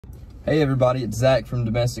Hey everybody, it's Zach from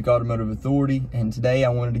Domestic Automotive Authority, and today I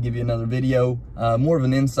wanted to give you another video, more of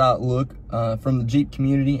an insight look from the Jeep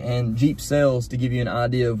community and Jeep sales to give you an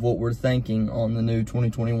idea of what we're thinking on the new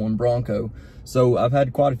 2021 Bronco. So I've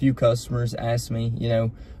had quite a few customers ask me,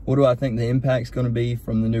 what do I think the impact's going to be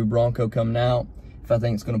from the new Bronco coming out, if I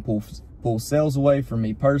think it's going to pull sales away from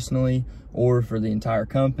me personally or for the entire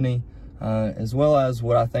company, as well as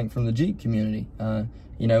what I think from the Jeep community.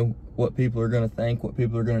 What people are going to think, what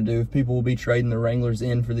people are going to do, if people will be trading the Wranglers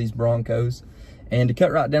in for these Broncos. And to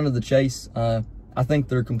cut right down to the chase, I think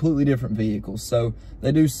they're completely different vehicles. So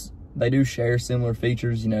they do share similar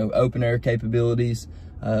features, open air capabilities,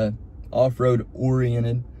 off-road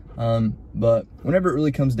oriented. But whenever it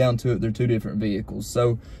really comes down to it, they're two different vehicles.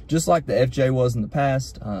 So just like the FJ was in the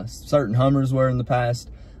past, certain Hummers were in the past,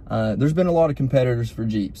 there's been a lot of competitors for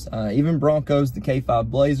Jeeps, even Broncos, the K5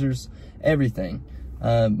 Blazers, everything.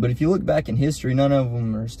 But if you look back in history, none of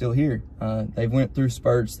them are still here. They've went through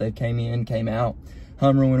spurts. They came in, came out.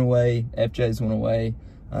 Hummer went away. FJs went away.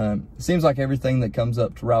 It seems like everything that comes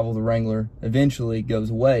up to rival the Wrangler eventually goes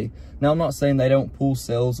away. Now, I'm not saying they don't pull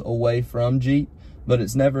sales away from Jeep, but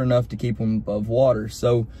it's never enough to keep them above water.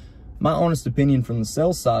 So my honest opinion from the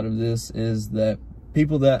sales side of this is that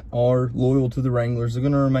people that are loyal to the Wranglers are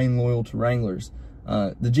going to remain loyal to Wranglers.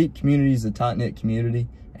 The Jeep community is a tight-knit community,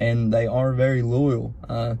 and they are very loyal.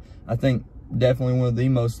 I think definitely one of the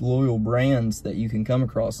most loyal brands that you can come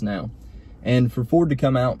across now. And for Ford to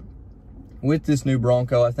come out with this new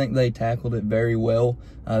Bronco, I think they tackled it very well.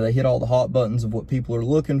 They hit all the hot buttons of what people are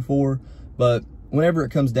looking for, but whenever it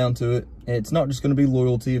comes down to it, it's not just going to be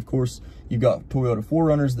loyalty. Of course, you've got Toyota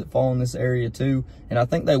 4Runners that fall in this area too, and I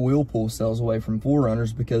think they will pull sales away from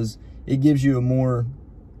 4Runners because it gives you a more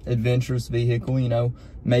adventurous vehicle.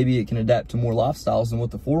 Maybe it can adapt to more lifestyles than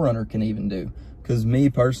what the 4Runner can even do. Because me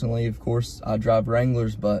personally, of course, I drive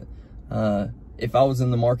Wranglers, but if I was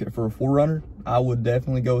in the market for a 4Runner, I would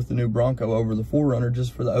definitely go with the new Bronco over the 4Runner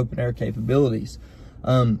just for the open air capabilities.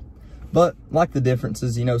 But like the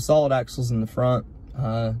differences, solid axles in the front,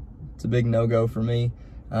 it's a big no-go for me.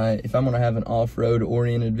 If I'm going to have an off-road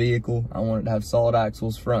oriented vehicle, I want it to have solid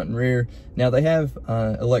axles front and rear. Now they have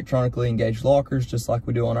electronically engaged lockers just like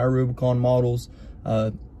we do on our Rubicon models.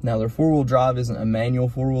 Now their four-wheel drive isn't a manual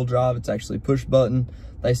four-wheel drive, it's actually push button.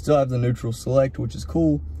 They still have the neutral select, which is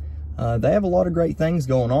cool. They have a lot of great things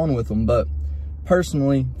going on with them, but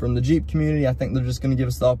personally, from the Jeep community, I think they're just going to give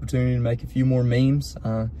us the opportunity to make a few more memes,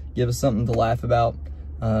 give us something to laugh about.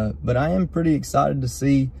 But I am pretty excited to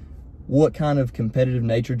see what kind of competitive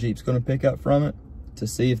nature Jeep's going to pick up from it, to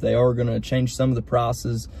see if they are going to change some of the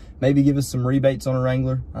prices, maybe give us some rebates on a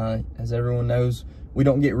Wrangler. As everyone knows, we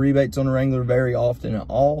don't get rebates on a Wrangler very often at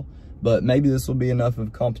all, but maybe this will be enough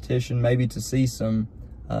of competition, maybe to see some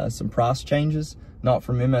price changes, not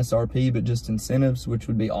from MSRP, but just incentives, which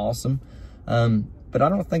would be awesome. But I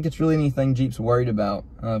don't think it's really anything Jeep's worried about.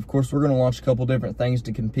 Of course, we're going to launch a couple different things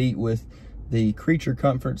to compete with the creature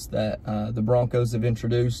comforts that the Broncos have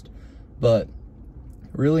introduced, but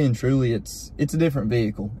really and truly, it's a different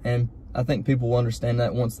vehicle, and I think people will understand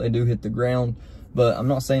that once they do hit the ground. But I'm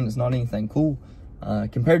not saying it's not anything cool.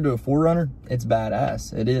 Compared to a 4Runner, it's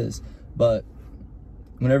badass, it is. But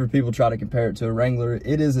whenever people try to compare it to a Wrangler,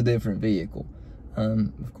 it is a different vehicle.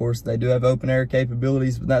 Of course, they do have open air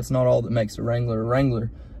capabilities, but that's not all that makes a Wrangler a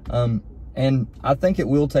Wrangler. And I think it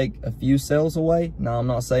will take a few sales away. Now, I'm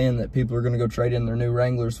not saying that people are going to go trade in their new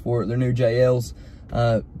Wranglers for it, their new JLs.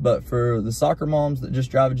 But for the soccer moms that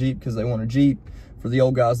just drive a Jeep because they want a Jeep, for the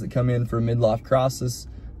old guys that come in for a midlife crisis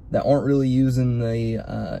that aren't really using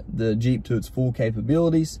the Jeep to its full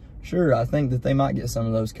capabilities, sure, I think that they might get some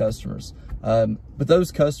of those customers. But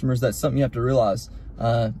those customers, that's something you have to realize.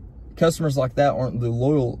 Customers like that aren't the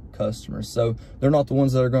loyal customers, so they're not the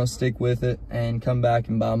ones that are going to stick with it and come back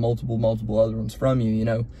and buy multiple other ones from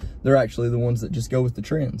you. They're actually the ones that just go with the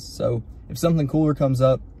trends. So if something cooler comes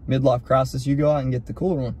up, midlife crisis, you go out and get the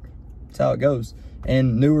cooler one. That's how it goes.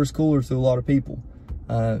 And newer is cooler to a lot of people.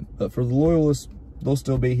 But for the loyalists, they'll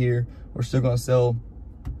still be here. We're still going to sell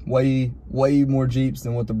way more Jeeps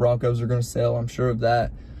than what the Broncos are going to sell. I'm sure of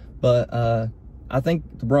that. But I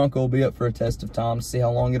think the Bronco will be up for a test of time to see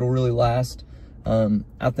how long it'll really last.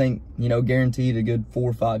 I think, guaranteed a good 4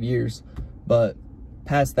 or 5 years. But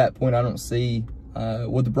past that point, I don't see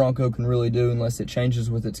what the Bronco can really do unless it changes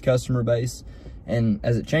with its customer base. And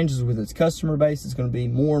as it changes with its customer base, it's going to be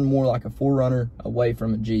more and more like a 4Runner away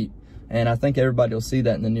from a Jeep. And I think everybody will see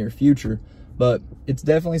that in the near future. But it's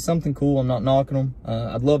definitely something cool. I'm not knocking them.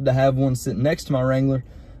 I'd love to have one sitting next to my Wrangler,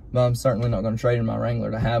 but I'm certainly not going to trade in my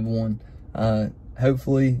Wrangler to have one.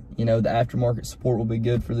 hopefully, you know, the aftermarket support will be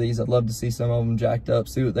good for these. I'd love to see some of them jacked up,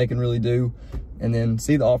 see what they can really do, and then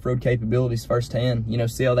see the off-road capabilities firsthand, you know,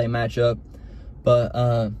 see how they match up. But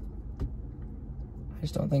I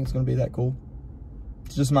just don't think it's going to be that cool.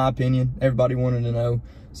 It's just my opinion. Everybody wanted to know,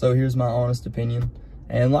 so here's my honest opinion.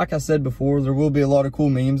 And like I said before, there will be a lot of cool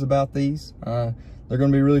memes about these. They're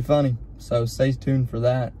going to be really funny, so stay tuned for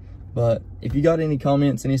that. But if you got any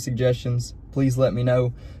comments, any suggestions, please let me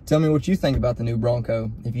know. Tell me what you think about the new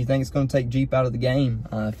Bronco. If you think it's going to take Jeep out of the game,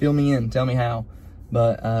 fill me in, tell me how.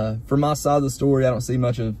 But from my side of the story, I don't see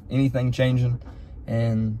much of anything changing,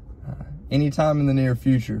 and anytime in the near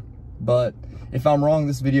future. But if I'm wrong,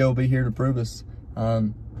 this video will be here to prove us.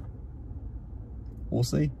 We'll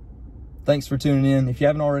see. Thanks for tuning in. If you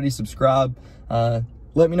haven't already subscribed,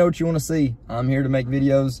 let me know what you want to see. I'm here to make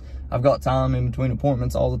videos. I've got time in between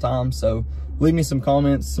appointments all the time, so leave me some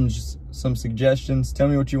comments, some suggestions. Tell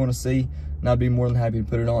me what you want to see, and I'd be more than happy to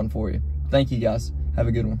put it on for you. Thank you, guys. Have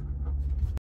a good one.